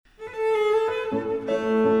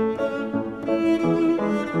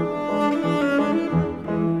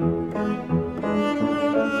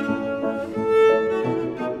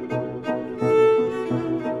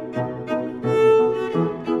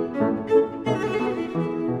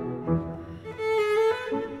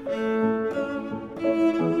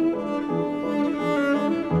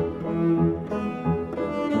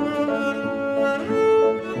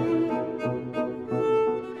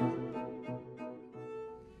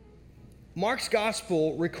Mark's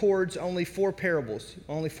gospel records only 4 parables,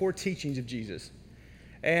 only 4 teachings of Jesus.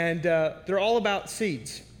 And they're all about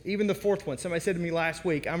seeds. Even the 4th one. Somebody said to me last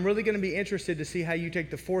week, I'm really going to be interested to see how you take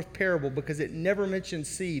the 4th parable because it never mentions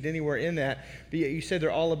seed anywhere in that. But yet you said they're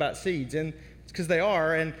all about seeds. And it's because they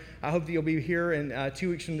are. And I hope that you'll be here in 2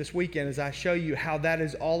 weeks from this weekend as I show you how that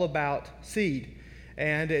is all about seed.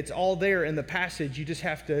 And it's all there in the passage. You just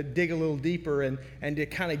have to dig a little deeper and to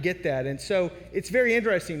kind of get that. And so it's very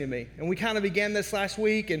interesting to me. And we kind of began this last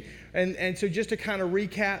week. And so just to kind of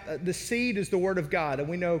recap, the seed is the Word of God. And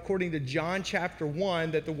we know according to John chapter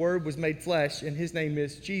 1 that the Word was made flesh and His name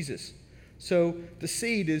is Jesus. So the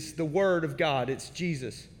seed is the Word of God. It's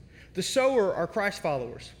Jesus. The sower are Christ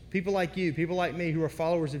followers. People like you, people like me who are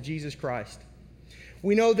followers of Jesus Christ.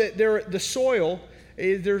 We know that the soil,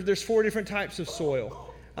 there's 4 different types of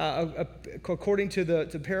soil. According to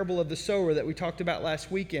the parable of the sower that we talked about last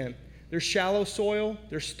weekend, there's shallow soil,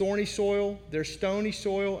 there's thorny soil, there's stony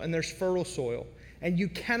soil, and there's fertile soil. And you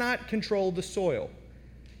cannot control the soil.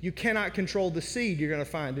 You cannot control the seed you're going to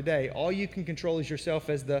find today. All you can control is yourself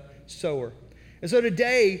as the sower. And so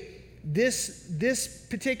today, this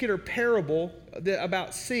particular parable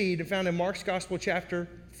about seed found in Mark's Gospel chapter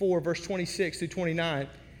 4, verse 26 through 29,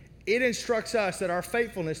 it instructs us that our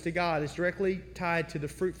faithfulness to God is directly tied to the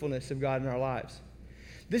fruitfulness of God in our lives.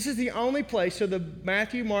 This is the only place, so the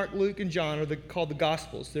Matthew, Mark, Luke, and John are called the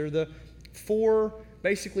Gospels. They're the 4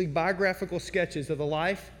 basically biographical sketches of the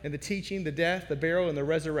life and the teaching, the death, the burial, and the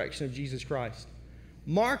resurrection of Jesus Christ.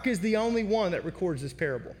 Mark is the only one that records this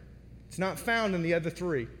parable. It's not found in the other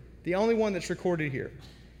 3. The only one that's recorded here.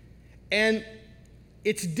 And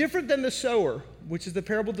it's different than the sower, which is the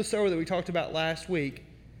parable of the sower that we talked about last week,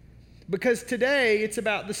 because today it's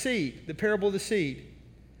about the seed, the parable of the seed.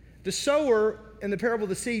 The sower in the parable of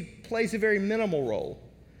the seed plays a very minimal role.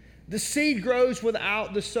 The seed grows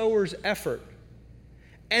without the sower's effort.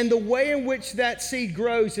 And the way in which that seed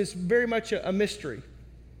grows is very much a mystery.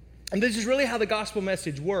 And this is really how the gospel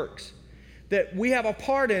message works. That we have a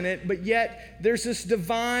part in it, but yet there's this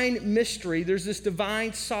divine mystery, there's this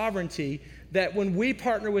divine sovereignty that when we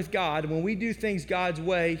partner with God, when we do things God's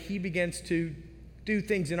way, He begins to do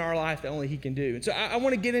things in our life that only He can do. And so I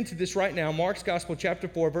want to get into this right now. Mark's Gospel, chapter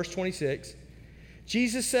 4, verse 26.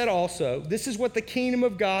 Jesus said also, this is what the kingdom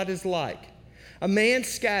of God is like. A man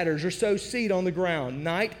scatters or sows seed on the ground,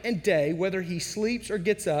 night and day, whether he sleeps or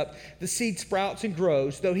gets up, the seed sprouts and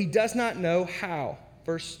grows, though he does not know how.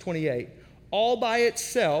 Verse 28. All by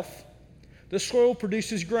itself, the soil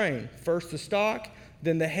produces grain. First the stalk,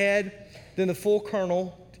 then the head, then the full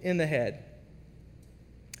kernel in the head.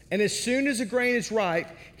 And as soon as the grain is ripe,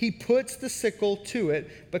 he puts the sickle to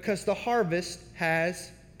it because the harvest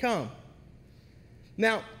has come.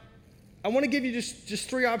 Now, I want to give you just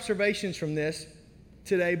 3 observations from this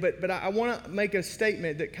today, but I want to make a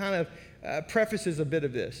statement that kind of prefaces a bit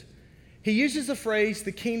of this. He uses the phrase,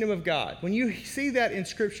 the kingdom of God. When you see that in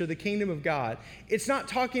Scripture, the kingdom of God, it's not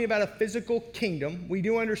talking about a physical kingdom. We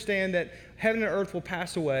do understand that heaven and earth will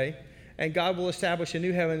pass away, and God will establish a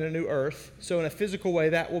new heaven and a new earth. So in a physical way,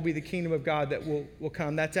 that will be the kingdom of God that will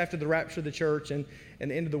come. That's after the rapture of the church and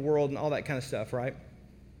the end of the world and all that kind of stuff, right?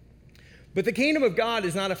 But the kingdom of God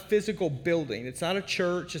is not a physical building. It's not a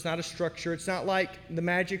church. It's not a structure. It's not like the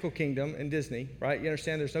magical kingdom in Disney, right? You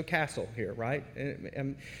understand there's no castle here, right?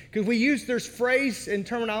 Because there's phrase and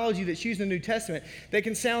terminology that's used in the New Testament that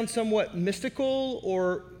can sound somewhat mystical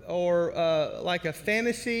or like a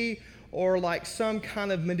fantasy or like some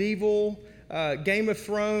kind of medieval Game of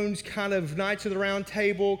Thrones, kind of Knights of the Round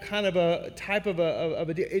Table, kind of a type of a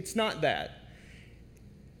it's not that.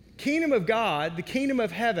 Kingdom of God, the kingdom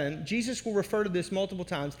of heaven, Jesus will refer to this multiple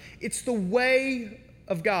times. It's the way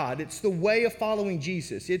of God. It's the way of following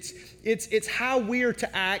Jesus. It's how we are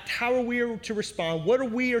to act, how are we to respond, what are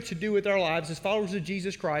we to do with our lives as followers of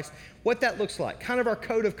Jesus Christ, what that looks like, kind of our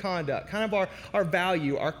code of conduct, kind of our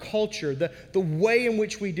value, our culture, the way in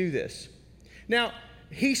which we do this. Now,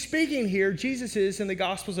 he's speaking here, Jesus is in the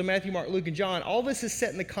Gospels of Matthew, Mark, Luke, and John. All this is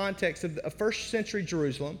set in the context of first century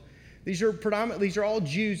Jerusalem. These are all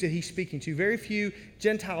Jews that he's speaking to. Very few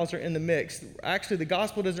Gentiles are in the mix. Actually, the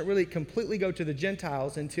gospel doesn't really completely go to the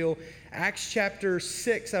Gentiles until Acts chapter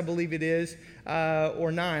 6, I believe it is,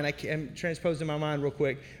 or 9. I'm transposing my mind real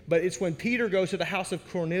quick. But it's when Peter goes to the house of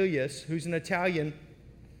Cornelius, who's an Italian,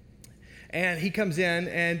 and he comes in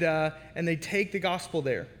and they take the gospel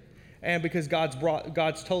there. And because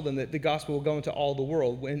God's told them that the gospel will go into all the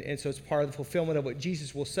world. And so it's part of the fulfillment of what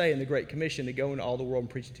Jesus will say in the Great Commission to go into all the world and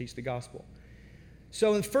preach and teach the gospel.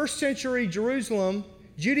 So in first century Jerusalem,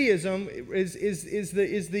 Judaism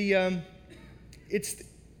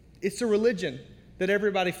it's a religion that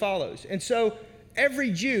everybody follows. And so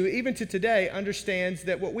every Jew, even to today, understands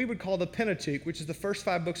that what we would call the Pentateuch, which is the first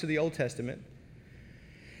 5 books of the Old Testament,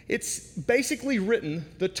 it's basically written,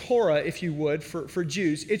 the Torah, if you would, for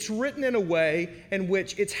Jews, it's written in a way in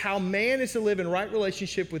which it's how man is to live in right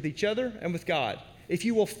relationship with each other and with God. If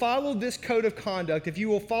you will follow this code of conduct, if you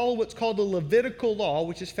will follow what's called the Levitical law,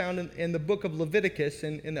 which is found in the book of Leviticus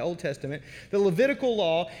in the Old Testament, the Levitical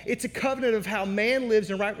law, it's a covenant of how man lives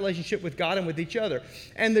in right relationship with God and with each other.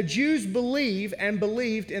 And the Jews believe and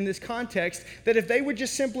believed in this context that if they would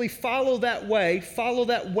just simply follow that way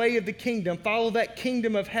of the kingdom, follow that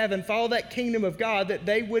kingdom of heaven, follow that kingdom of God, that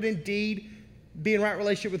they would indeed be in right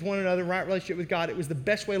relationship with one another, in right relationship with God. It was the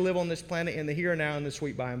best way to live on this planet in the here and now and the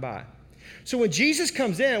sweet by and by. So when Jesus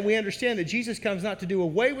comes in, we understand that Jesus comes not to do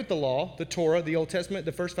away with the law, the Torah, the Old Testament,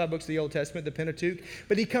 the first 5 books of the Old Testament, the Pentateuch,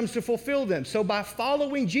 but he comes to fulfill them. So by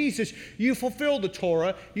following Jesus, you fulfill the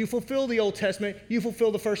Torah, you fulfill the Old Testament, you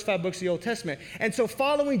fulfill the first 5 books of the Old Testament. And so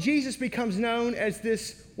following Jesus becomes known as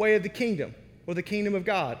this way of the kingdom, or the kingdom of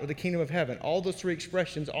God, or the kingdom of heaven. All those 3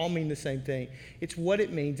 expressions all mean the same thing. It's what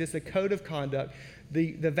it means. It's the code of conduct,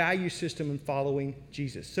 the value system in following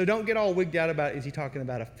Jesus. So don't get all wigged out about, is he talking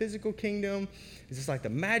about a physical kingdom? Is this like the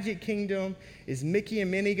Magic Kingdom? Is Mickey and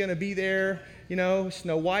Minnie going to be there? You know,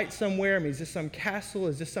 Snow White somewhere? I mean, is this some castle?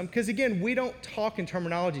 Is this some... Because again, we don't talk in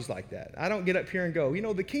terminologies like that. I don't get up here and go, you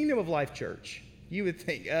know, the Kingdom of Life Church. You would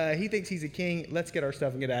think, he thinks he's a king. Let's get our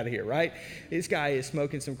stuff and get out of here, right? This guy is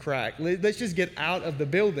smoking some crack. Let's just get out of the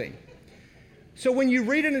building. So when you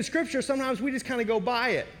read it in Scripture, sometimes we just kind of go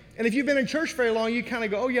by it. And if you've been in church very long, you kind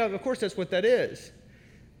of go, oh, yeah, of course that's what that is.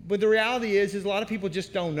 But the reality is a lot of people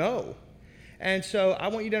just don't know. And so I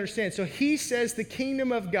want you to understand. So he says the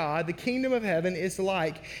kingdom of God, the kingdom of heaven is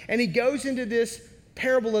like, and he goes into this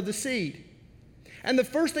parable of the seed. And the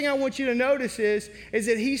first thing I want you to notice is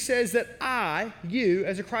that he says that you,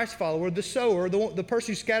 as a Christ follower, the sower, the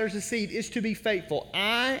person who scatters the seed, is to be faithful.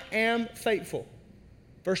 I am faithful.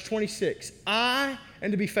 Verse 26, I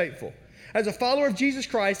am to be faithful. As a follower of Jesus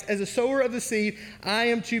Christ, as a sower of the seed, I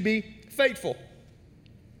am to be faithful.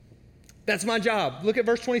 That's my job. Look at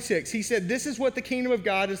verse 26. He said, this is what the kingdom of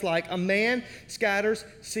God is like. A man scatters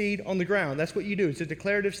seed on the ground. That's what you do. It's a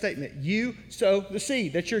declarative statement. You sow the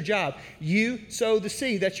seed. That's your job. You sow the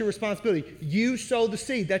seed. That's your responsibility. You sow the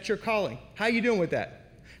seed. That's your calling. How are you doing with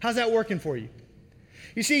that? How's that working for you?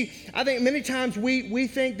 You see, I think many times we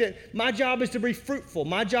think that my job is to be fruitful.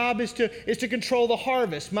 My job is to control the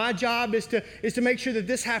harvest. My job is to make sure that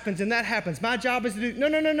this happens and that happens. My job is to do,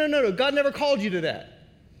 no. God never called you to that.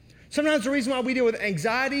 Sometimes the reason why we deal with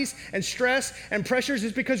anxieties and stress and pressures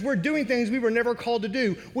is because we're doing things we were never called to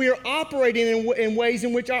do. We are operating in ways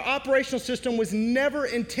in which our operational system was never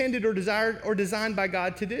intended or desired or designed by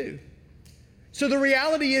God to do. So the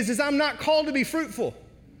reality is I'm not called to be fruitful.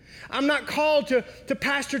 I'm not called to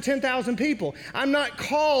pastor 10,000 people. I'm not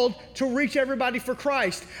called to reach everybody for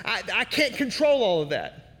Christ. I can't control all of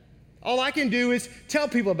that. All I can do is tell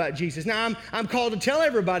people about Jesus. Now, I'm called to tell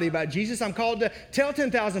everybody about Jesus. I'm called to tell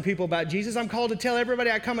 10,000 people about Jesus. I'm called to tell everybody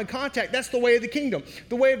I come in contact. That's the way of the kingdom.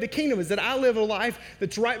 The way of the kingdom is that I live a life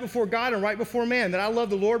that's right before God and right before man, that I love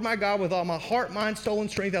the Lord my God with all my heart, mind, soul, and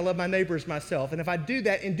strength. I love my neighbor as myself. And if I do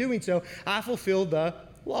that, in doing so, I fulfill the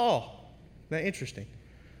law. Isn't that interesting?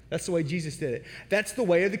 That's the way Jesus did it. That's the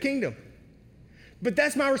way of the kingdom. But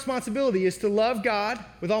that's my responsibility, is to love God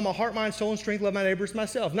with all my heart, mind, soul, and strength, love my neighbors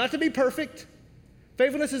myself. Not to be perfect.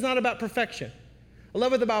 Faithfulness is not about perfection. I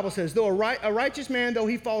love what the Bible says. Though a righteous man, though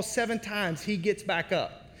he falls 7 times, he gets back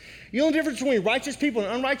up. You know the difference between righteous people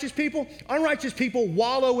and unrighteous people? Unrighteous people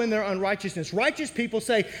wallow in their unrighteousness. Righteous people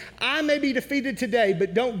say, I may be defeated today,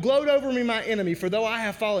 but don't gloat over me, my enemy, for though I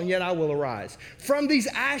have fallen, yet I will arise. From these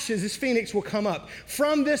ashes, this phoenix will come up.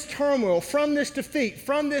 From this turmoil, from this defeat,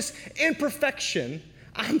 from this imperfection,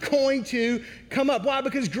 I'm going to come up. Why?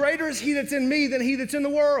 Because greater is he that's in me than he that's in the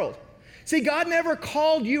world. See, God never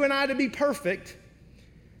called you and I to be perfect.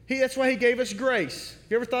 That's why he gave us grace.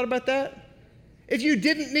 You ever thought about that? If you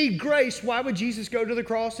didn't need grace, why would Jesus go to the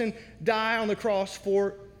cross and die on the cross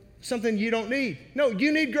for something you don't need? No,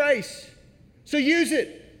 you need grace. So use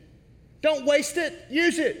it. Don't waste it.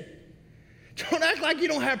 Use it. Don't act like you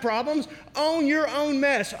don't have problems. Own your own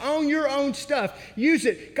mess. Own your own stuff. Use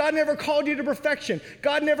it. God never called you to perfection.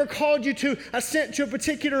 God never called you to ascent to a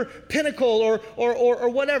particular pinnacle or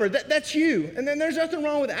whatever. That's you. And then there's nothing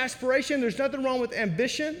wrong with aspiration. There's nothing wrong with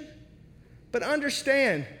ambition. But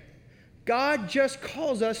understand, God just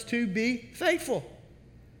calls us to be faithful.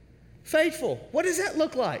 Faithful. What does that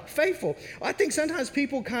look like? Faithful. I think sometimes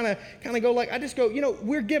people kind of go like,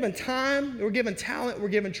 we're given time, we're given talent, we're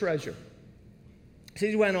given treasure. So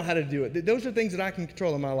here's the way I know how to do it. Those are things that I can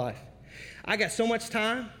control in my life. I got so much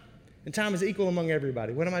time, and time is equal among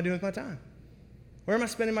everybody. What am I doing with my time? Where am I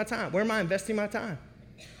spending my time? Where am I investing my time?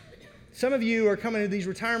 Some of you are coming into these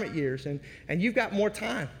retirement years, and you've got more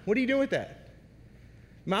time. What are you doing with that?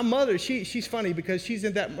 My mother, she's funny because she's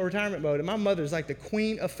in that retirement mode, and my mother's like the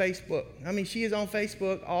queen of Facebook. I mean, she is on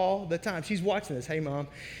Facebook all the time. She's watching this. Hey, Mom.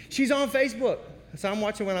 She's on Facebook. So I'm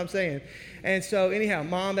watching what I'm saying. And so anyhow,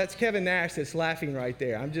 Mom, that's Kevin Nash that's laughing right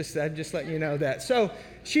there. I'm just letting you know that. So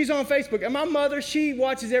she's on Facebook. And my mother, she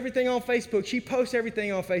watches everything on Facebook. She posts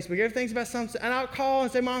everything on Facebook. Everything's about something. And I'll call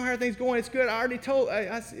and say, Mom, how are things going? It's good. I already told.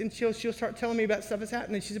 And she'll start telling me about stuff that's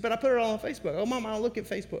happening. She said, but I put it all on Facebook. Oh, Mom, I don't look at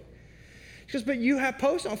Facebook. She goes, but you have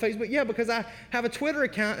posts on Facebook? Yeah, because I have a Twitter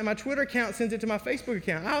account, and my Twitter account sends it to my Facebook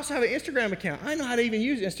account. I also have an Instagram account. I know how to even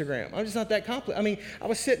use Instagram. I'm just not that complex. I mean, I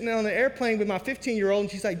was sitting on the airplane with my 15-year-old,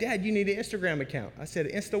 and she's like, Dad, you need an Instagram account. I said,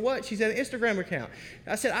 Insta what? She said, an Instagram account.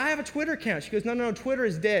 I said, I have a Twitter account. She goes, no, Twitter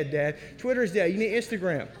is dead, Dad. Twitter is dead. You need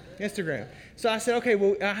Instagram. So I said, okay,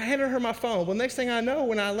 well, I handed her my phone. Well, next thing I know,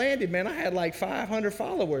 when I landed, man, I had like 500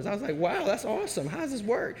 followers. I was like, wow, that's awesome. How does this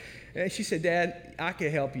work? And she said, Dad, I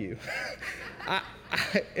can help you.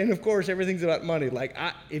 And of course, everything's about money. Like,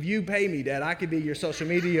 if you pay me, Dad, I could be your social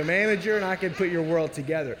media manager, and I could put your world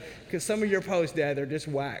together. Because some of your posts, Dad, they're just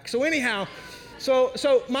whack. So anyhow, so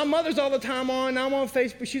my mother's all the time on. I'm on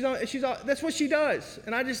Facebook. She's on. That's what she does.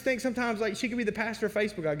 And I just think sometimes, like, she could be the pastor of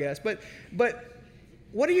Facebook, I guess. But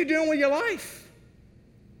what are you doing with your life?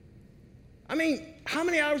 I mean, how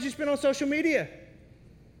many hours you spend on social media?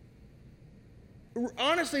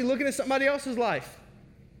 Honestly, looking at somebody else's life.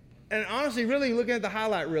 And honestly, really looking at the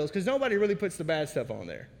highlight reels, because nobody really puts the bad stuff on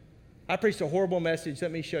there. I preached a horrible message.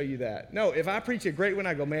 Let me show you that. No, if I preach a great one,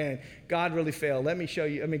 I go, man, God really failed. Let me show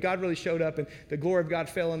you. I mean, God really showed up, and the glory of God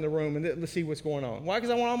fell in the room, and let's see what's going on. Why?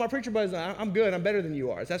 Because I want all my preacher buddies. I'm good. I'm better than you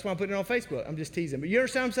are. That's why I'm putting it on Facebook. I'm just teasing. But you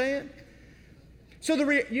understand what I'm saying? So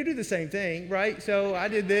you do the same thing, right? So I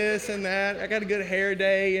did this and that. I got a good hair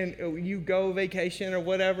day, and you go vacation or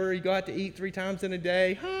whatever. You go out to eat 3 times in a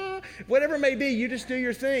day. Whatever it may be, you just do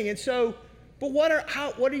your thing. And so, but what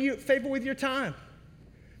are you faithful with your time?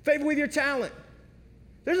 Faithful with your talent.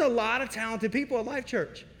 There's a lot of talented people at Life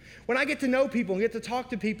Church. When I get to know people and get to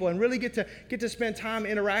talk to people and really get to spend time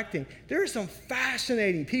interacting, there are some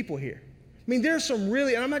fascinating people here. I mean, there's some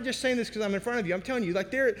really, and I'm not just saying this because I'm in front of you. I'm telling you,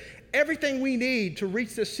 like, everything we need to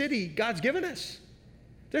reach the city, God's given us.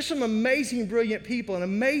 There's some amazing, brilliant people and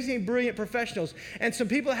amazing, brilliant professionals and some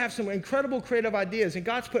people that have some incredible creative ideas, and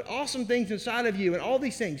God's put awesome things inside of you and all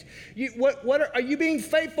these things. Are you being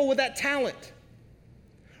faithful with that talent?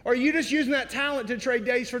 Or are you just using that talent to trade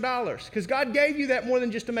days for dollars? Because God gave you that more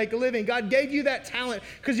than just to make a living. God gave you that talent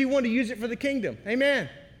because He wanted to use it for the kingdom. Amen.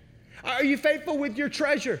 Are you faithful with your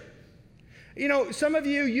treasure? You know, some of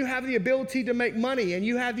you have the ability to make money, and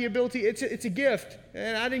you have the ability, it's a gift.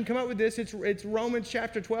 And I didn't come up with this. It's Romans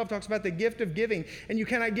chapter 12 talks about the gift of giving, and you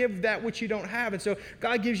cannot give that which you don't have. And so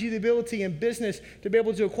God gives you the ability in business to be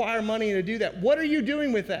able to acquire money and to do that. What are you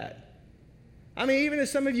doing with that? I mean, even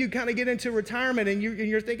as some of you kind of get into retirement and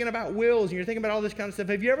you're thinking about wills and you're thinking about all this kind of stuff,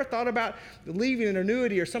 have you ever thought about leaving an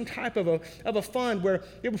annuity or some type of a fund where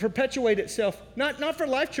it will perpetuate itself, not for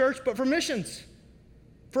Life Church, but for missions?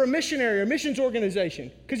 For a missionary or missions organization.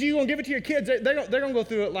 Because you're going to give it to your kids, they're going to go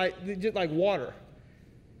through it just like water.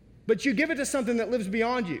 But you give it to something that lives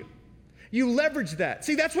beyond you. You leverage that.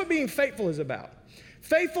 See, that's what being faithful is about.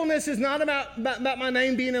 Faithfulness is not about my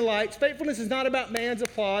name being in lights. Faithfulness is not about man's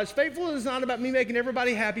applause. Faithfulness is not about me making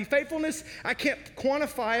everybody happy. Faithfulness, I can't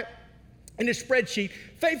quantify it in a spreadsheet.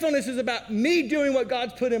 Faithfulness is about me doing what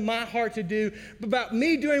God's put in my heart to do, about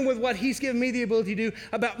me doing with what He's given me the ability to do,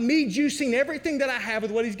 about me juicing everything that I have with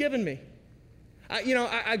what He's given me.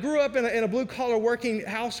 I grew up in a blue-collar working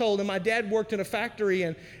household, and my dad worked in a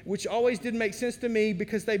factory, which always didn't make sense to me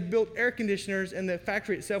because they built air conditioners, and the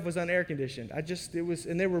factory itself was un-air-conditioned.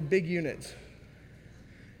 And they were big units.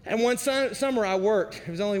 And one summer I worked.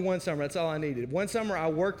 It was only one summer. That's all I needed. One summer I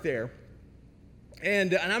worked there.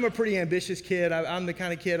 And I'm a pretty ambitious kid. I'm the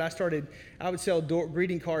kind of kid I would sell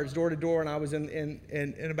greeting cards door to door, and I was in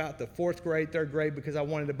about the 4th grade, 3rd grade, because I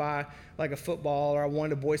wanted to buy like a football, or I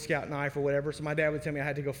wanted a Boy Scout knife or whatever. So my dad would tell me I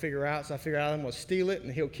had to go figure out. So I figured out I'm going to steal it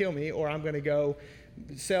and he'll kill me, or I'm going to go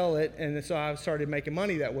sell it. And so I started making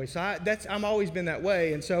money that way. So I'm always been that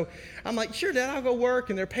way. And so I'm like, sure, Dad, I'll go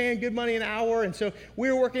work. And they're paying good money an hour. And so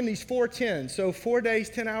we were working these 4-10s. So 4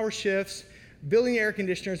 days, 10-hour shifts. Building air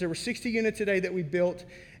conditioners. There were 60 units a day that we built,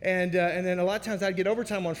 and then a lot of times I'd get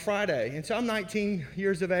overtime on Friday. And so I'm 19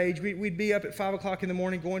 years of age. We'd be up at 5 o'clock in the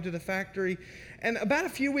morning going to the factory, and about a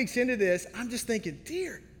few weeks into this, I'm just thinking,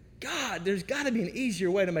 dear God, there's got to be an easier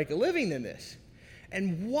way to make a living than this.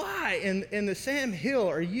 And why in the Sam Hill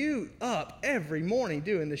are you up every morning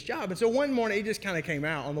doing this job? And so one morning, he just kind of came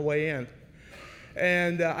out on the way in.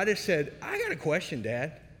 And I just said, I got a question,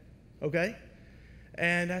 Dad. Okay?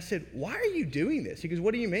 And I said, why are you doing this? He goes,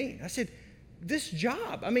 what do you mean? I said, this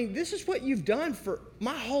job. I mean, this is what you've done for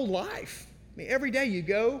my whole life. I mean, every day you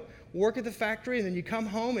go work at the factory, and then you come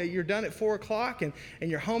home, and you're done at 4 o'clock, and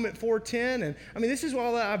you're home at 4:10. And I mean, this is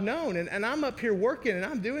all that I've known. And I'm up here working, and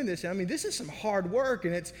I'm doing this. I mean, this is some hard work,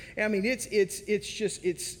 and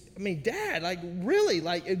Dad, like, really,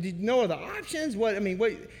 like, no other options? What?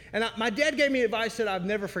 And my dad gave me advice that I've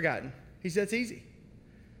never forgotten. He said, it's easy.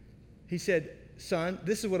 He said, son,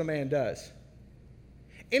 this is what a man does.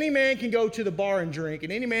 Any man can go to the bar and drink,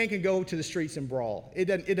 and any man can go to the streets and brawl. It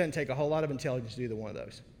doesn't take a whole lot of intelligence to do either one of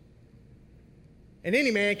those. And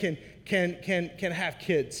any man can have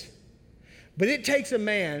kids. But it takes a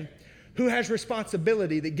man who has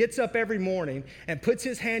responsibility that gets up every morning and puts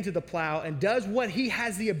his hand to the plow and does what he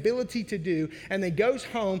has the ability to do, and then goes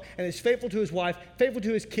home and is faithful to his wife, faithful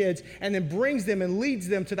to his kids, and then brings them and leads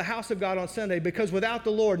them to the house of God on Sunday, because without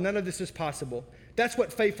the Lord, none of this is possible. That's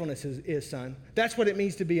what faithfulness is, son. That's what it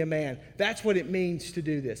means to be a man. That's what it means to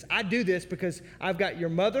do this. I do this because I've got your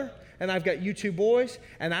mother, and I've got you 2 boys,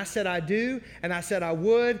 and I said I do, and I said I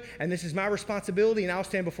would, and this is my responsibility, and I'll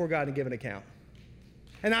stand before God and give an account.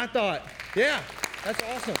 And I thought, yeah, that's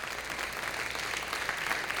awesome.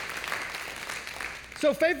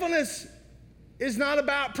 So faithfulness is not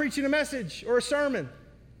about preaching a message or a sermon.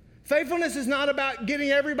 Faithfulness is not about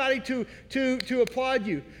getting everybody to applaud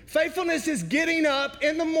you. Faithfulness is getting up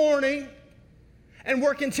in the morning and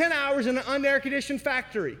working 10 hours in an unair-conditioned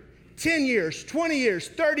factory. 10 years, 20 years,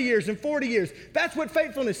 30 years, and 40 years. That's what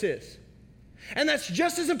faithfulness is. And that's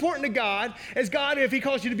just as important to God as God if he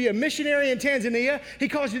calls you to be a missionary in Tanzania, he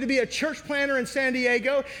calls you to be a church planter in San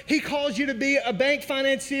Diego, he calls you to be a bank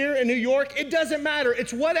financier in New York. It doesn't matter.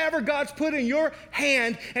 It's whatever God's put in your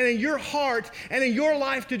hand and in your heart and in your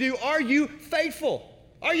life to do. Are you faithful?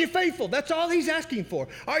 Are you faithful? That's all he's asking for.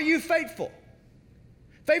 Are you faithful?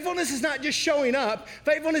 Faithfulness is not just showing up.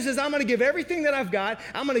 Faithfulness is I'm going to give everything that I've got.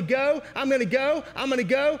 I'm going to go. I'm going to go. I'm going to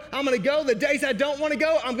go. I'm going to go. The days I don't want to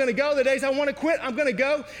go, I'm going to go. The days I want to quit, I'm going to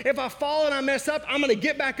go. If I fall and I mess up, I'm going to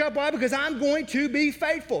get back up. Why? Because I'm going to be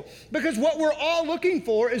faithful. Because what we're all looking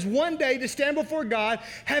for is one day to stand before God,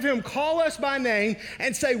 have him call us by name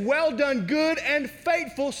and say, well done, good and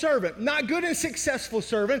faithful servant. Not good and successful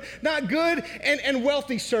servant. Not good and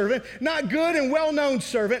wealthy servant. Not good and well-known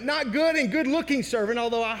servant. Not good and good-looking servant,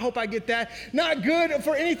 although I hope I get that. Not good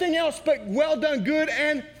for anything else, but well done, good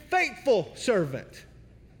and faithful servant.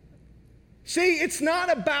 See, it's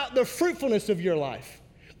not about the fruitfulness of your life.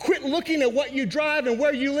 Quit looking at what you drive and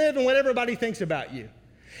where you live and what everybody thinks about you.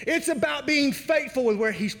 It's about being faithful with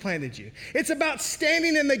where he's planted you. It's about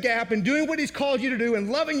standing in the gap and doing what he's called you to do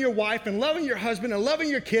and loving your wife and loving your husband and loving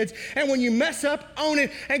your kids. And when you mess up, own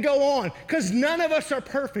it and go on. Because none of us are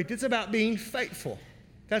perfect. It's about being faithful.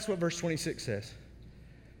 That's what verse 26 says.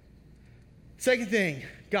 Second thing,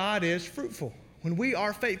 God is fruitful. When we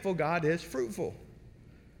are faithful, God is fruitful.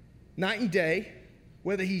 Night and day,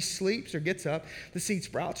 whether he sleeps or gets up, the seed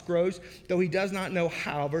sprouts, grows, though he does not know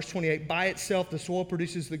how. Verse 28, by itself the soil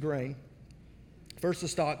produces the grain. First the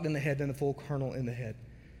stalk, then the head, then the full kernel in the head.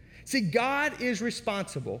 See, God is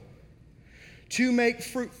responsible to make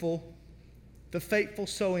fruitful the faithful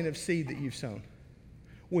sowing of seed that you've sown.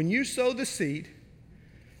 When you sow the seed,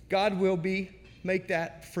 God will make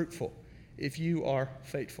that fruitful if you are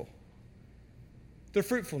faithful. The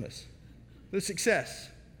fruitfulness, the success,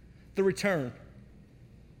 the return.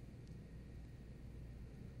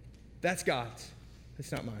 That's God's.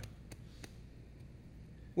 It's not mine.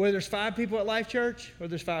 Whether there's 5 people at Life Church or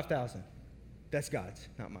there's 5,000, that's God's,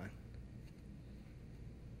 not mine.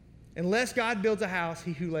 Unless God builds a house,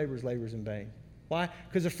 he who labors in vain. Why?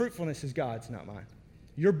 Because the fruitfulness is God's, not mine.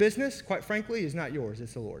 Your business, quite frankly, is not yours,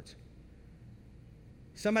 it's the Lord's.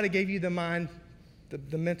 Somebody gave you the mind,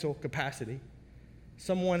 the mental capacity.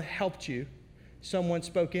 Someone helped you. Someone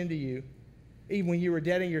spoke into you. Even when you were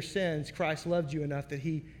dead in your sins, Christ loved you enough that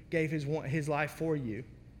he gave his life for you.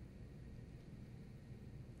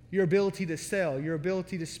 Your ability to sell, your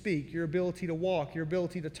ability to speak, your ability to walk, your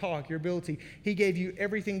ability to talk, he gave you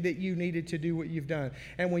everything that you needed to do what you've done.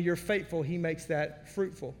 And when you're faithful, he makes that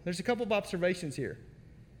fruitful. There's a couple of observations here.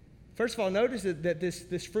 First of all, notice that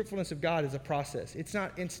this fruitfulness of God is a process. It's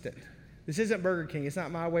not instant. This isn't Burger King. It's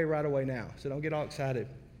not my way right away now, so don't get all excited.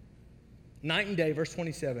 Night and day, verse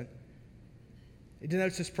 27, it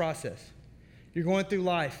denotes this process. You're going through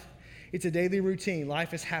life. It's a daily routine.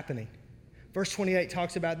 Life is happening. Verse 28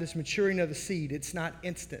 talks about this maturing of the seed. It's not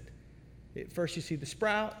instant. First you see the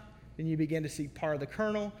sprout, then you begin to see part of the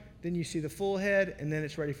kernel, then you see the full head, and then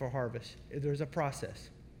it's ready for harvest. There's a process.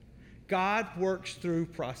 God works through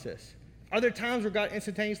process. Are there times where God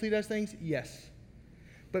instantaneously does things? Yes.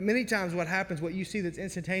 But many times what happens, what you see that's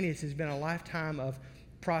instantaneous has been a lifetime of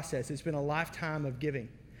process. It's been a lifetime of giving.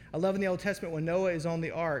 I love in the Old Testament when Noah is on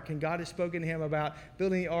the ark and God has spoken to him about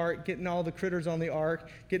building the ark, getting all the critters on the ark,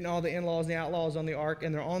 getting all the in-laws and the outlaws on the ark,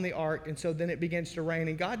 and they're on the ark, and so then it begins to rain,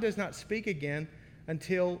 and God does not speak again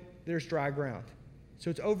until there's dry ground. So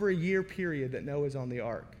it's over a year period that Noah's on the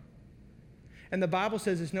ark. And the Bible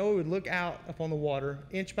says as Noah would look out upon the water,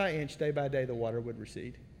 inch by inch, day by day, the water would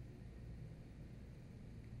recede.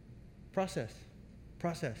 Process.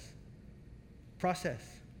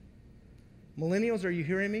 Millennials, are you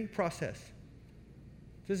hearing me? Process.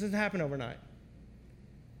 This doesn't happen overnight.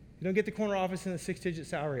 You don't get the corner office and a 6-digit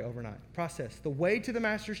salary overnight. Process. The way to the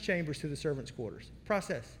master's chambers to the servant's quarters.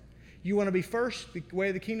 Process. You want to be first, the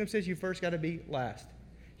way the kingdom says you first got to be last.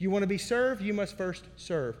 You want to be served, you must first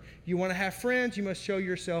serve. You want to have friends, you must show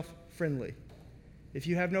yourself friendly. If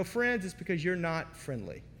you have no friends, it's because you're not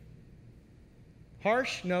friendly.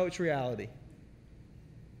 Harsh? No, it's reality.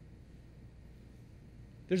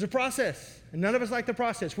 There's a process, and none of us like the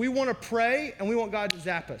process. We want to pray, and we want God to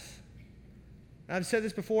zap us. I've said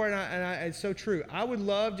this before, and it's so true. I would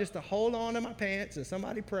love just to hold on to my pants and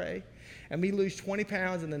somebody pray, and we lose 20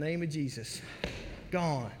 pounds in the name of Jesus.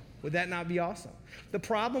 Gone. Would that not be awesome? The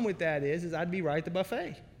problem with that is I'd be right at the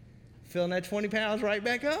buffet, filling that 20 pounds right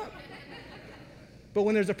back up. But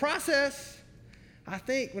when there's a process,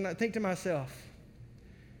 when I think to myself,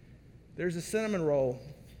 there's a cinnamon roll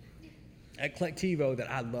at Collectivo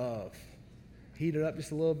that I love. Heat it up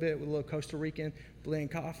just a little bit with a little Costa Rican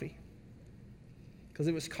blend coffee. Because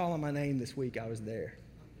it was calling my name this week, I was there.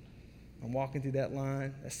 I'm walking through that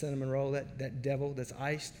line, that cinnamon roll, that devil that's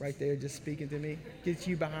iced right there just speaking to me. Get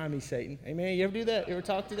you behind me, Satan. Amen. You ever do that? You ever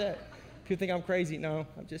talk to that? People think I'm crazy. No,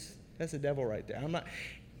 that's the devil right there. I'm not.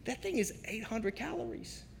 That thing is 800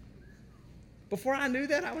 calories. Before I knew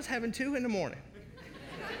that, I was having 2 in the morning.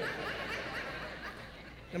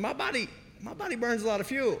 And my body burns a lot of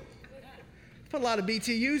fuel. Put a lot of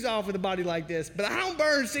BTUs off with a body like this, but I don't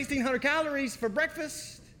burn 1,600 calories for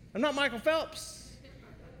breakfast. I'm not Michael Phelps.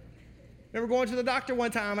 Remember going to the doctor one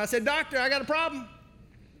time. I said, "Doctor, I got a problem."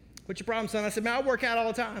 "What's your problem, son?" I said, "Man, I work out all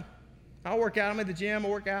the time. I work out. I'm at the gym. I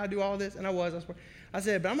work out. I do all this." And I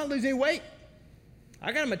said, "But I'm not losing any weight.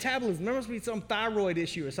 I got a metabolism. There must be some thyroid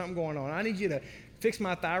issue or something going on. I need you to fix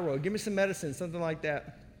my thyroid. Give me some medicine," something like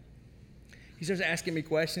that. He starts asking me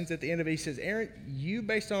questions. At the end of it, he says, "Aaron, you,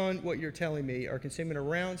 based on what you're telling me, are consuming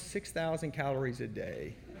around 6,000 calories a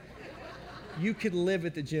day. You could live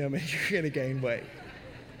at the gym and you're going to gain weight."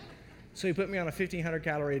 So he put me on a 1,500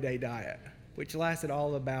 calorie a day diet, which lasted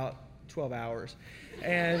all about 12 hours.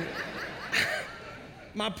 And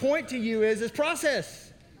my point to you is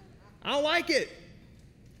process. I don't like it,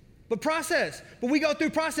 but process. But we go through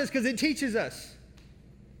process because it teaches us.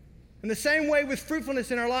 In the same way with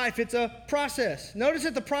fruitfulness in our life, it's a process. Notice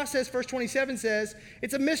that the process, verse 27 says,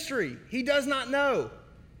 it's a mystery. He does not know.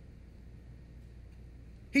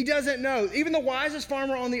 He doesn't know. Even the wisest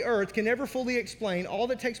farmer on the earth can never fully explain all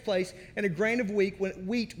that takes place in a grain of wheat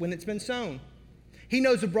when it's been sown. He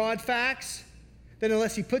knows the broad facts, that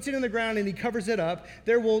unless he puts it in the ground and he covers it up,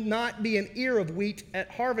 there will not be an ear of wheat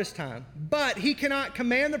at harvest time. But he cannot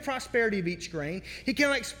command the prosperity of each grain. He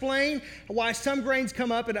cannot explain why some grains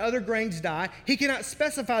come up and other grains die. He cannot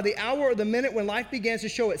specify the hour or the minute when life begins to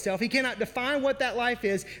show itself. He cannot define what that life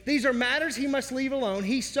is. These are matters he must leave alone.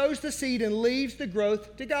 He sows the seed and leaves the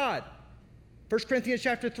growth to God. 1 Corinthians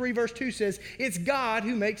chapter 3, verse 2 says, it's God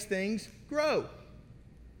who makes things grow.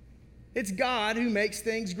 It's God who makes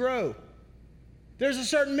things grow. There's a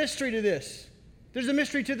certain mystery to this. There's a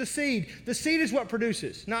mystery to the seed. The seed is what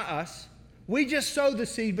produces, not us. We just sow the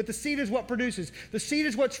seed, but the seed is what produces. The seed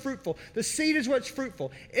is what's fruitful. The seed is what's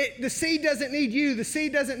fruitful. The seed doesn't need you. The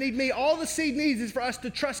seed doesn't need me. All the seed needs is for us to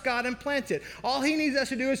trust God and plant it. All he needs us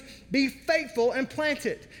to do is be faithful and plant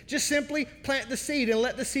it. Just simply plant the seed and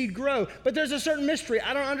let the seed grow. But there's a certain mystery.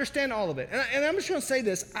 I don't understand all of it. And I'm just going to say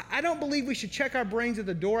this. I don't believe we should check our brains at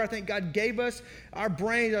the door. I think God gave us our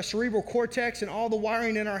brains, our cerebral cortex, and all the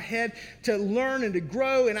wiring in our head to learn and to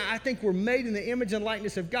grow. And I think we're made in the image and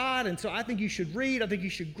likeness of God. And so I think you should read. I think you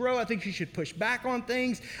should grow. I think you should push back on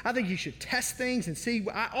things. I think you should test things and see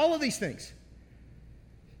all of these things.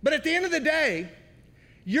 But at the end of the day,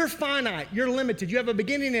 you're finite. You're limited. You have a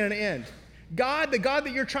beginning and an end. God, the God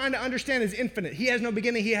that you're trying to understand, is infinite. He has no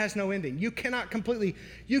beginning. He has no ending. You cannot completely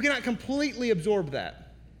absorb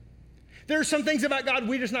that. There are some things about God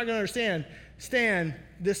we're just not going to stand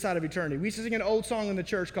this side of eternity. We used to sing an old song in the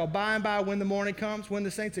church called By and By When the Morning Comes. When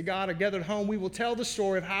the saints of God are gathered home, we will tell the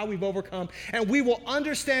story of how we've overcome, and we will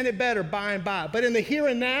understand it better by and by. But in the here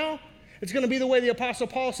and now, it's going to be the way the Apostle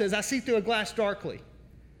Paul says, I see through a glass darkly.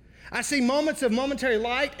 I see moments of momentary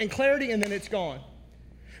light and clarity, and then it's gone.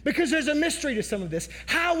 Because there's a mystery to some of this.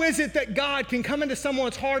 How is it that God can come into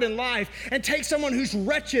someone's heart and life and take someone who's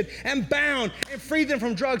wretched and bound and free them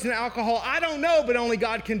from drugs and alcohol? I don't know, but only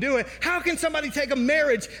God can do it. How can somebody take a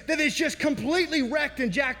marriage that is just completely wrecked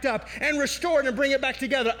and jacked up and restore it and bring it back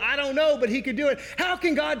together? I don't know, but he could do it. How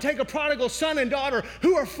can God take a prodigal son and daughter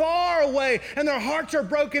who are far away and their hearts are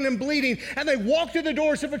broken and bleeding, and they walk through the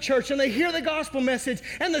doors of a church and they hear the gospel message,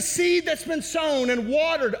 and the seed that's been sown and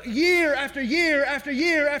watered year after year after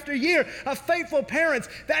year after year of faithful parents,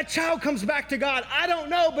 that child comes back to God? I don't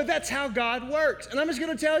know, but that's how God works. And I'm just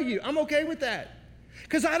going to tell you, I'm okay with that.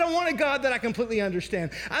 Because I don't want a God that I completely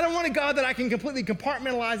understand. I don't want a God that I can completely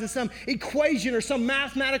compartmentalize in some equation or some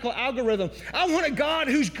mathematical algorithm. I want a God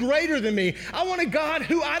who's greater than me. I want a God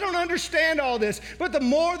who I don't understand all this, but the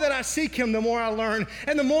more that I seek him, the more I learn.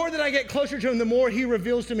 And the more that I get closer to him, the more he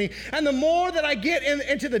reveals to me. And the more that I get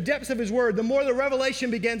into the depths of his word, the more the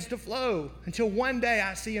revelation begins to flow, until one day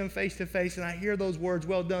I see him face to face and I hear those words,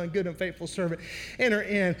 well done, good and faithful servant, enter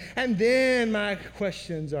in. And then my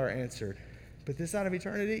questions are answered. But this side of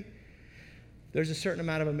eternity, there's a certain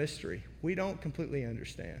amount of a mystery we don't completely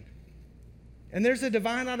understand. And there's a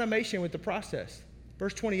divine automation with the process.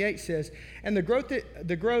 Verse 28 says, and the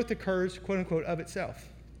growth occurs, quote unquote, of itself.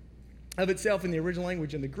 Of itself in the original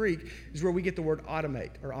language in the Greek is where we get the word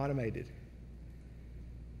automate or automated.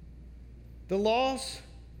 The laws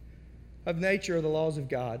of nature are the laws of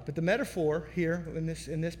God. But the metaphor here in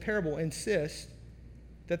this parable insists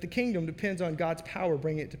that the kingdom depends on God's power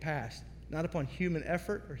bringing it to pass, not upon human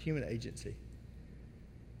effort or human agency.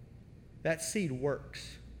 That seed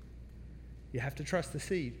works. You have to trust the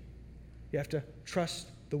seed. You have to trust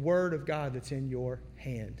the word of God that's in your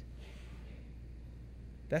hand.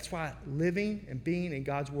 That's why living and being in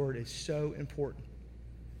God's word is so important.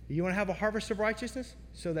 You want to have a harvest of righteousness?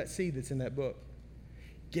 Sow that seed that's in that book.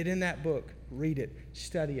 Get in that book. Read it.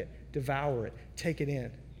 Study it. Devour it. Take it in.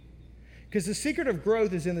 Because the secret of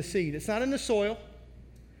growth is in the seed. It's not in the soil.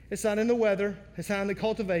 It's not in the weather. It's not in the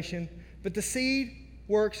cultivation. But the seed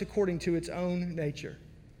works according to its own nature.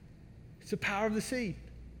 It's the power of the seed.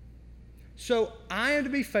 So I am to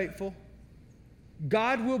be faithful.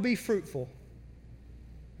 God will be fruitful.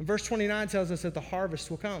 And verse 29 tells us that the harvest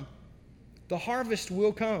will come. The harvest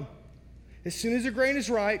will come. As soon as the grain is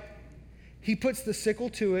ripe, he puts the sickle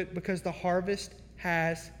to it because the harvest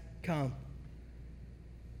has come.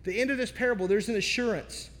 The end of this parable, there's an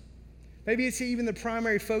assurance. Maybe it's even the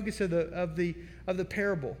primary focus of the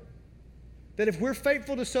parable. That if we're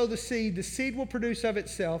faithful to sow the seed will produce of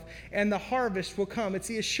itself, and the harvest will come. It's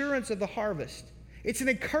the assurance of the harvest. It's an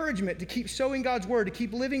encouragement to keep sowing God's word, to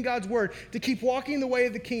keep living God's word, to keep walking the way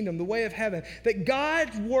of the kingdom, the way of heaven. That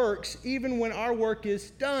God works even when our work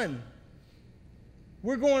is done.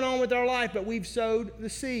 We're going on with our life, but we've sowed the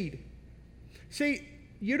seed. See,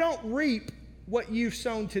 you don't reap what you've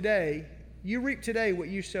sown today. You reap today what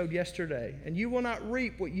you sowed yesterday, and you will not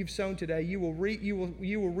reap what you've sown today. You will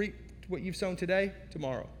reap what you've sown today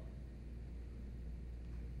tomorrow.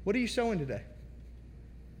 What are you sowing today?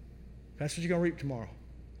 That's what you're going to reap tomorrow.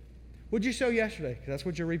 What did you sow yesterday? Because that's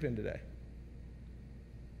what you're reaping today.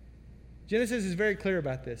 Genesis is very clear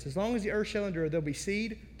about this. As long as the earth shall endure, there'll be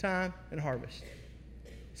seed, time, and harvest.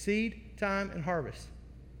 Seed, time, and harvest.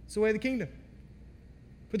 It's the way of the kingdom.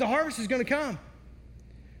 But the harvest is going to come.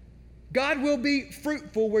 God will be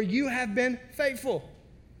fruitful where you have been faithful.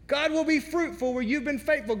 God will be fruitful where you've been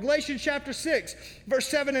faithful. Galatians chapter 6, verse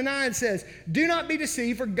 7 and 9 says, do not be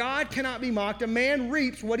deceived, for God cannot be mocked. A man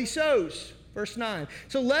reaps what he sows. Verse 9.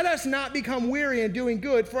 So let us not become weary in doing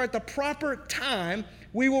good, for at the proper time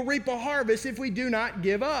we will reap a harvest if we do not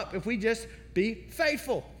give up, if we just be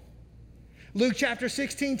faithful. Luke chapter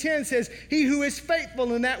 16:10 says, he who is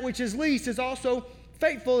faithful in that which is least is also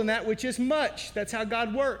faithful in that which is much. That's how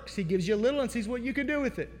God works. He gives you a little and sees what you can do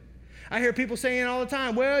with it. I hear people saying all the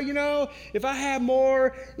time, well, if I had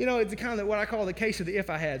more, it's kind of what I call the case of the if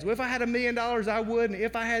I hads. Well, if I had $1 million, I would, and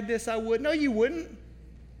if I had this, I would. No, you wouldn't.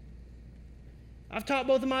 I've taught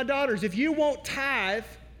both of my daughters, if you won't tithe,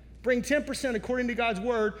 bring 10% according to God's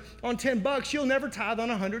word on $10, you'll never tithe on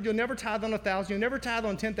 100, you'll never tithe on 1,000, you'll never tithe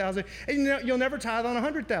on 10,000, and you'll never tithe on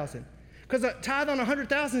 100,000. Because a tithe on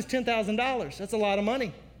 100,000 is $10,000. That's a lot of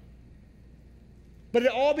money. But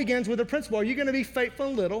it all begins with a principle. Are you going to be faithful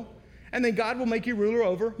in little? And then God will make you ruler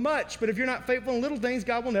over much. But if you're not faithful in little things,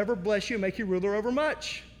 God will never bless you and make you ruler over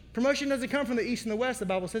much. Promotion doesn't come from the east and the west. The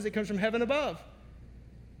Bible says it comes from heaven above.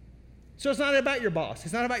 So it's not about your boss.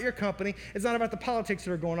 It's not about your company. It's not about the politics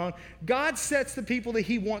that are going on. God sets the people that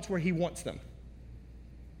he wants where he wants them.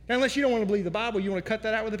 Now, unless you don't want to believe the Bible, you want to cut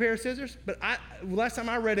that out with a pair of scissors. But last time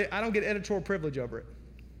I read it, I don't get editorial privilege over it.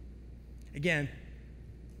 Again,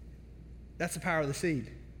 that's the power of the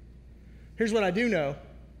seed. Here's what I do know,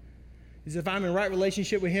 is if I'm in right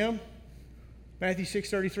relationship with him, Matthew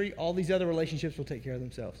 6:33, all these other relationships will take care of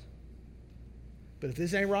themselves. But if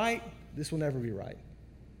this ain't right, this will never be right.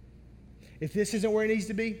 If this isn't where it needs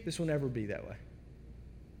to be, this will never be that way.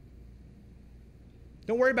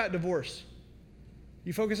 Don't worry about divorce.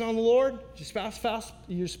 You focus on the Lord,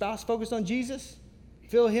 your spouse focused on Jesus,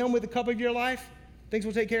 fill him with the cup of your life, things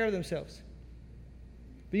will take care of themselves.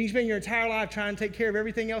 But you can spend your entire life trying to take care of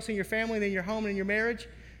everything else in your family and in your home and in your marriage,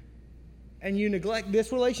 and you neglect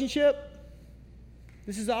this relationship,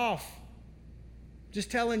 this is off. Just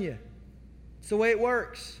telling you. It's the way it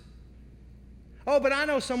works. Oh, but I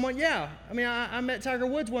know someone, yeah. I mean, I met Tiger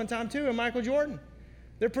Woods one time too, and Michael Jordan.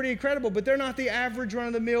 They're pretty incredible, but they're not the average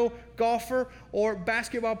run-of-the-mill golfer or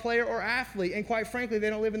basketball player or athlete. And quite frankly,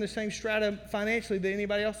 they don't live in the same strata financially that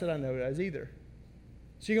anybody else that I know does either.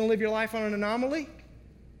 So you're going to live your life on an anomaly?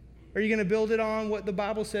 Or are you going to build it on what the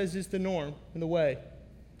Bible says is the norm and the way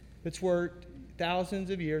that's worked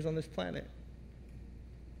thousands of years on this planet?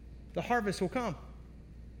 The harvest will come.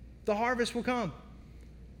 The harvest will come.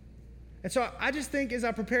 And so I just think as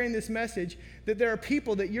I'm preparing this message that there are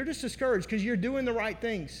people that you're just discouraged because you're doing the right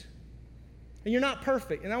things. And you're not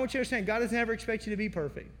perfect. And I want you to understand, God doesn't ever expect you to be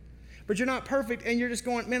perfect. But you're not perfect and you're just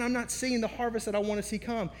going, man, I'm not seeing the harvest that I want to see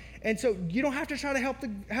come. And so you don't have to try to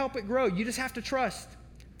help it grow. You just have to trust.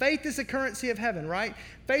 Faith is the currency of heaven, right?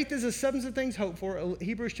 Faith is the substance of things hoped for.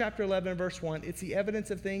 Hebrews chapter 11, verse 1. It's the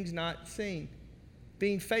evidence of things not seen.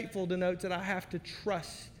 Being faithful denotes that I have to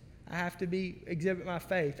trust. I have to exhibit my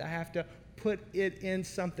faith. I have to put it in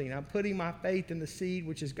something. I'm putting my faith in the seed,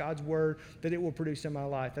 which is God's word, that it will produce in my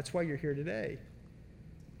life. That's why you're here today.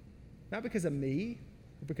 Not because of me,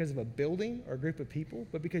 or because of a building or a group of people,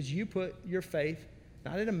 but because you put your faith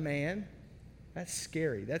not in a man. That's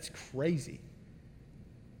scary. That's crazy.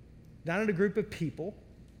 Not in a group of people.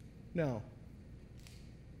 No.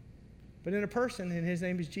 But in a person, and his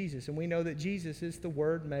name is Jesus. And we know that Jesus is the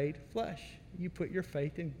Word made flesh. You put your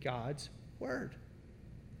faith in God's Word.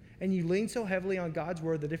 And you lean so heavily on God's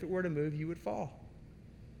Word that if it were to move, you would fall.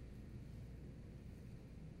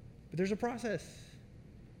 But there's a process.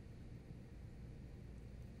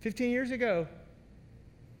 15 years ago,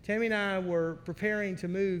 Tammy and I were preparing to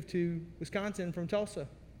move to Wisconsin from Tulsa.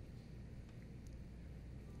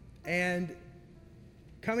 And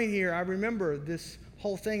coming here, I remember this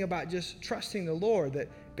whole thing about just trusting the Lord, that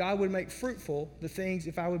God would make fruitful the things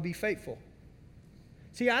if I would be faithful.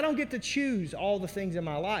 See, I don't get to choose all the things in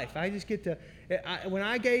my life. I just get to, when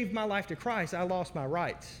I gave my life to Christ, I lost my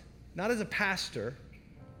rights. Not as a pastor,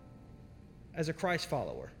 as a Christ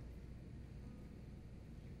follower.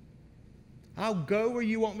 I'll go where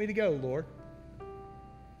you want me to go, Lord.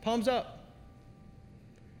 Palms up.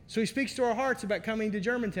 So he speaks to our hearts about coming to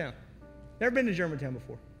Germantown. Never been to Germantown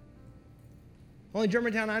before. Only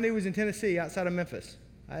Germantown I knew was in Tennessee, outside of Memphis.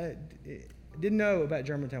 I didn't know about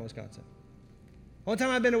Germantown, Wisconsin. One time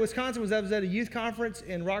I've been to Wisconsin was I was at a youth conference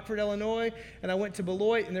in Rockford, Illinois, and I went to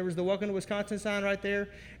Beloit, and there was the Welcome to Wisconsin sign right there,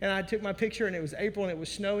 and I took my picture, and it was April, and it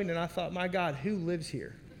was snowing, and I thought, my God, who lives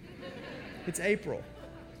here? It's April.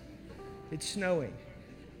 It's snowing.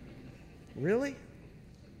 Really?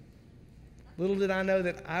 Little did I know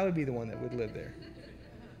that I would be the one that would live there.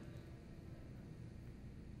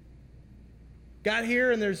 Got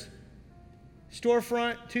here, and there's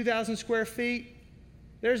storefront, 2,000 square feet.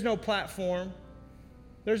 There's no platform.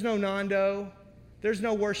 There's no Nando. There's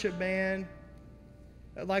no worship band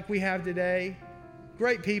like we have today.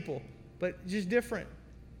 Great people, but just different.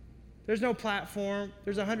 There's no platform.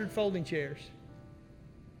 There's 100 folding chairs.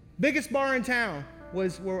 Biggest bar in town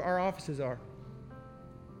was where our offices are.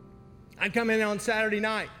 I'd come in on Saturday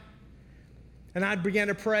night, and I'd begin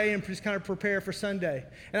to pray and just kind of prepare for Sunday.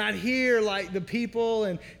 And I'd hear like the people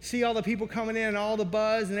and see all the people coming in and all the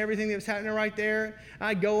buzz and everything that was happening right there.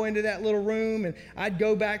 I'd go into that little room, and I'd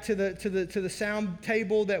go back to the sound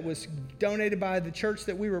table that was donated by the church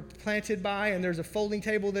that we were planted by, and there's a folding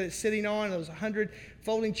table that it's sitting on, and there was 100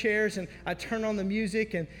 folding chairs, and I'd turn on the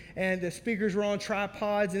music, and the speakers were on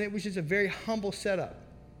tripods, and it was just a very humble setup.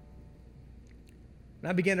 And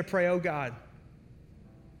I began to pray, oh God.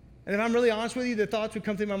 And if I'm really honest with you, the thoughts would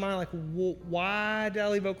come through my mind like, why did I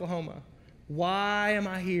leave Oklahoma? Why am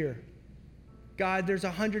I here? God, there's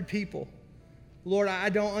 100 people. Lord, I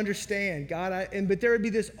don't understand, God. But there would be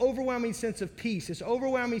this overwhelming sense of peace, this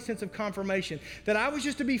overwhelming sense of confirmation that I was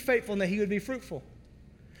just to be faithful and that he would be fruitful.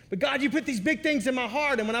 But God, you put these big things in my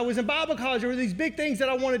heart. And when I was in Bible college, there were these big things that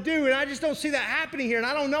I want to do. And I just don't see that happening here. And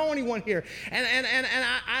I don't know anyone here. And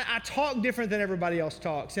I talk different than everybody else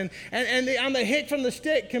talks. And I'm the hick from the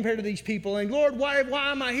stick compared to these people. And Lord, why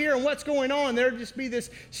am I here? And what's going on? There'd just be this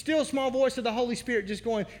still small voice of the Holy Spirit just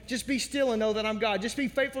going, just be still and know that I'm God. Just be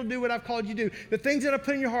faithful to do what I've called you to do. The things that I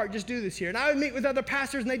put in your heart, just do this here. And I would meet with other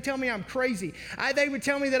pastors and they'd tell me I'm crazy. They would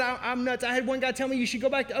tell me that I'm nuts. I had one guy tell me you should go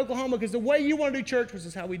back to Oklahoma because the way you want to do church, which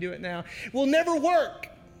is how we do it now, will never work.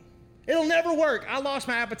 It'll never work. I lost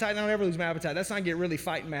my appetite and I'll never lose my appetite. That's not get really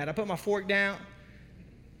fighting mad. I put my fork down.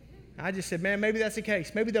 I just said, man, maybe that's the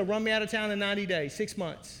case. Maybe they'll run me out of town in 90 days, 6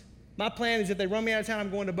 months. My plan is if they run me out of town, I'm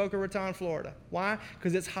going to Boca Raton, Florida. Why?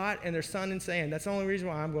 Because it's hot and there's sun and sand. That's the only reason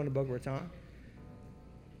why I'm going to Boca Raton.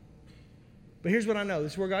 But here's what I know.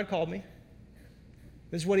 This is where God called me.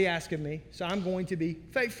 This is what he asked of me. So I'm going to be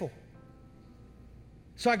faithful.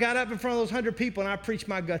 So I got up in front of those 100 people and I preached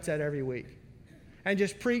my guts out every week. And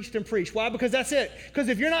just preached and preached. Why? Because that's it. Because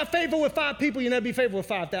if you're not faithful with 5 people, you'll never be faithful with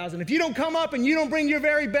 5,000. If you don't come up and you don't bring your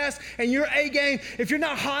very best and your A game, if you're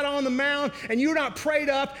not hot on the mound and you're not prayed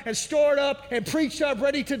up and stored up and preached up,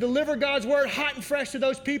 ready to deliver God's word hot and fresh to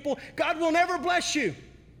those people, God will never bless you.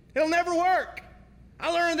 It'll never work.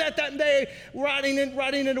 I learned that day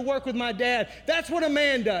riding into work with my dad. That's what a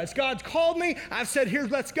man does. God's called me. I've said, here,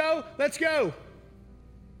 let's go. Let's go.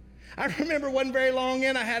 I remember it wasn't very long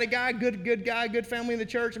in, I had a guy, good guy, good family in the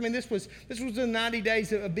church. I mean, this was the 90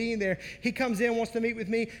 days of being there. He comes in, wants to meet with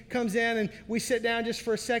me, comes in, and we sit down just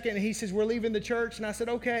for a second, and he says, we're leaving the church. And I said,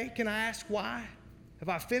 okay, can I ask why? Have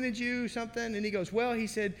I offended you, something? And he goes, well, he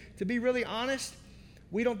said, to be really honest,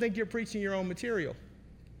 we don't think you're preaching your own material.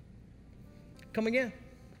 Come again.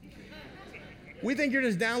 We think you're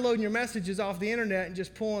just downloading your messages off the internet and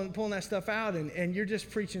just pulling that stuff out, and you're just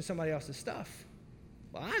preaching somebody else's stuff.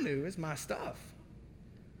 Well, I knew it was my stuff.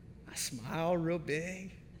 I smiled real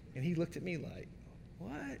big, and he looked at me like,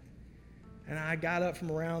 what? And I got up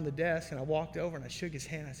from around the desk, and I walked over, and I shook his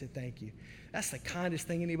hand. I said, thank you. That's the kindest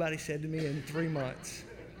thing anybody said to me in 3 months.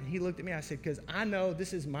 And he looked at me. I said, because I know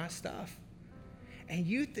this is my stuff. And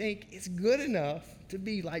you think it's good enough to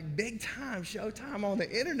be like big time, showtime on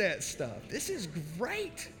the internet stuff. This is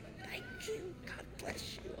great. Thank you. God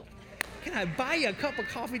bless you. Can I buy you a cup of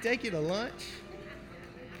coffee, take you to lunch?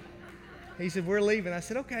 He said, we're leaving. I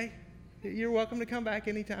said, okay, you're welcome to come back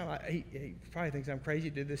anytime. He probably thinks I'm crazy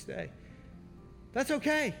to this day. That's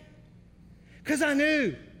okay. Because I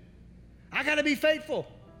knew I got to be faithful.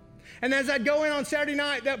 And as I'd go in on Saturday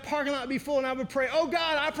night, that parking lot would be full, and I would pray, oh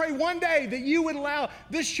God, I pray one day that you would allow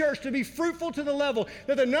this church to be fruitful to the level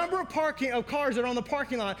that the number of cars that are on the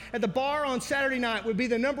parking lot at the bar on Saturday night would be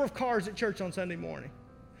the number of cars at church on Sunday morning.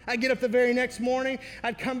 I'd get up the very next morning.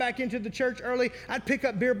 I'd come back into the church early. I'd pick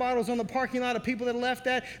up beer bottles on the parking lot of people that left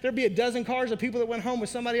that. There'd be a dozen cars of people that went home with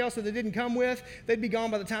somebody else that they didn't come with. They'd be gone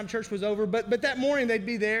by the time church was over. But that morning, they'd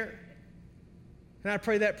be there. And I'd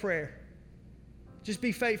pray that prayer. Just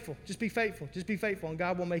be faithful. Just be faithful. Just be faithful, and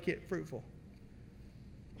God will make it fruitful.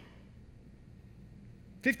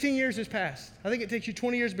 15 years has passed. I think it takes you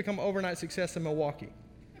 20 years to become an overnight success in Milwaukee.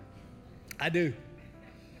 I do.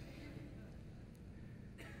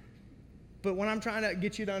 But what I'm trying to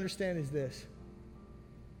get you to understand is this.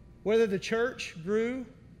 Whether the church grew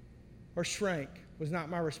or shrank was not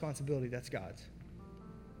my responsibility. That's God's.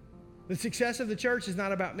 The success of the church is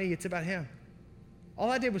not about me. It's about him. All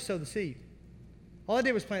I did was sow the seed. All I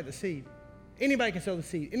did was plant the seed. Anybody can sow the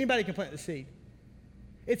seed. Anybody can plant the seed.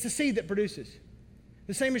 It's the seed that produces.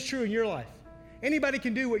 The same is true in your life. Anybody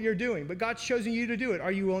can do what you're doing, but God's chosen you to do it.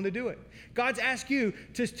 Are you willing to do it? God's asked you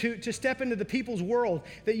to step into the people's world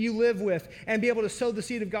that you live with and be able to sow the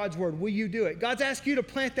seed of God's word. Will you do it? God's asked you to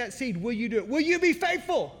plant that seed. Will you do it? Will you be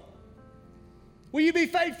faithful? Will you be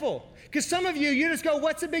faithful? Because some of you just go,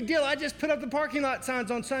 what's the big deal? I just put up the parking lot signs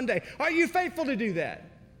on Sunday. Are you faithful to do that?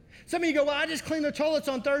 Some of you go, well, I just cleaned the toilets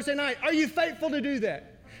on Thursday night. Are you faithful to do that?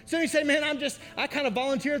 Some of you say, man, I kind of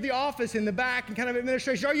volunteer at the office in the back and kind of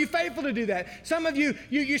administration. Are you faithful to do that? Some of you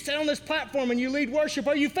sit on this platform and you lead worship.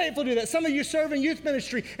 Are you faithful to do that? Some of you serve in youth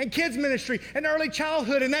ministry and kids ministry and early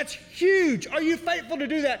childhood, and that's huge. Are you faithful to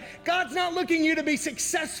do that? God's not looking you to be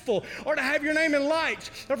successful or to have your name in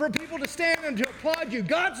lights or for people to stand and to applaud you.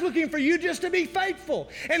 God's looking for you just to be faithful,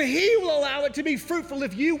 and he will allow it to be fruitful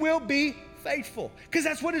if you will be faithful, because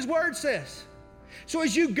that's what his word says. So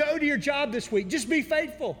as you go to your job this week, just be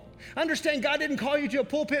faithful. Understand, God didn't call you to a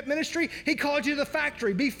pulpit ministry. He called you to the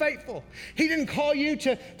factory. Be faithful. He didn't call you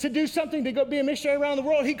to do something to go be a missionary around the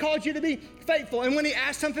world. He called you to be faithful. And when he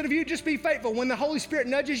asks something of you, just be faithful. When the Holy Spirit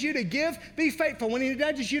nudges you to give, be faithful. When he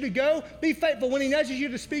nudges you to go, be faithful. When he nudges you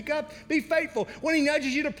to speak up, be faithful. When he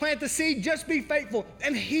nudges you to plant the seed, just be faithful.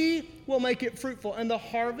 And he will make it fruitful, and the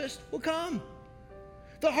harvest will come.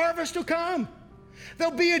 The harvest will come.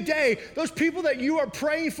 There'll be a day, those people that you are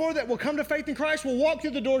praying for that will come to faith in Christ will walk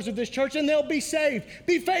through the doors of this church and they'll be saved.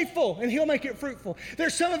 Be faithful and he'll make it fruitful.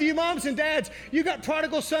 There's some of you moms and dads, you got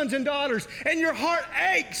prodigal sons and daughters and your heart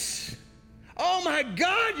aches. Oh my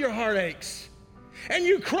God, your heart aches. And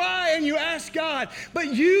you cry and you ask God,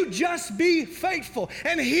 but you just be faithful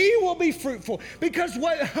and he will be fruitful. Because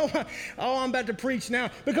I'm about to preach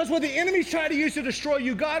now. Because what the enemies try to use to destroy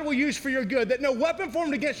you, God will use for your good, that no weapon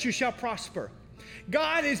formed against you shall prosper.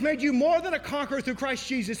 God has made you more than a conqueror through Christ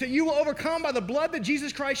Jesus, that you will overcome by the blood that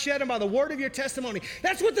Jesus Christ shed and by the word of your testimony.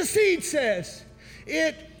 That's what the seed says.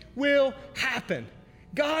 It will happen.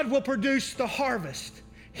 God will produce the harvest.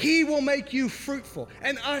 He will make you fruitful,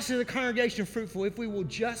 and us as a congregation fruitful if we will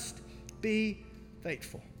just be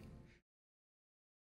faithful.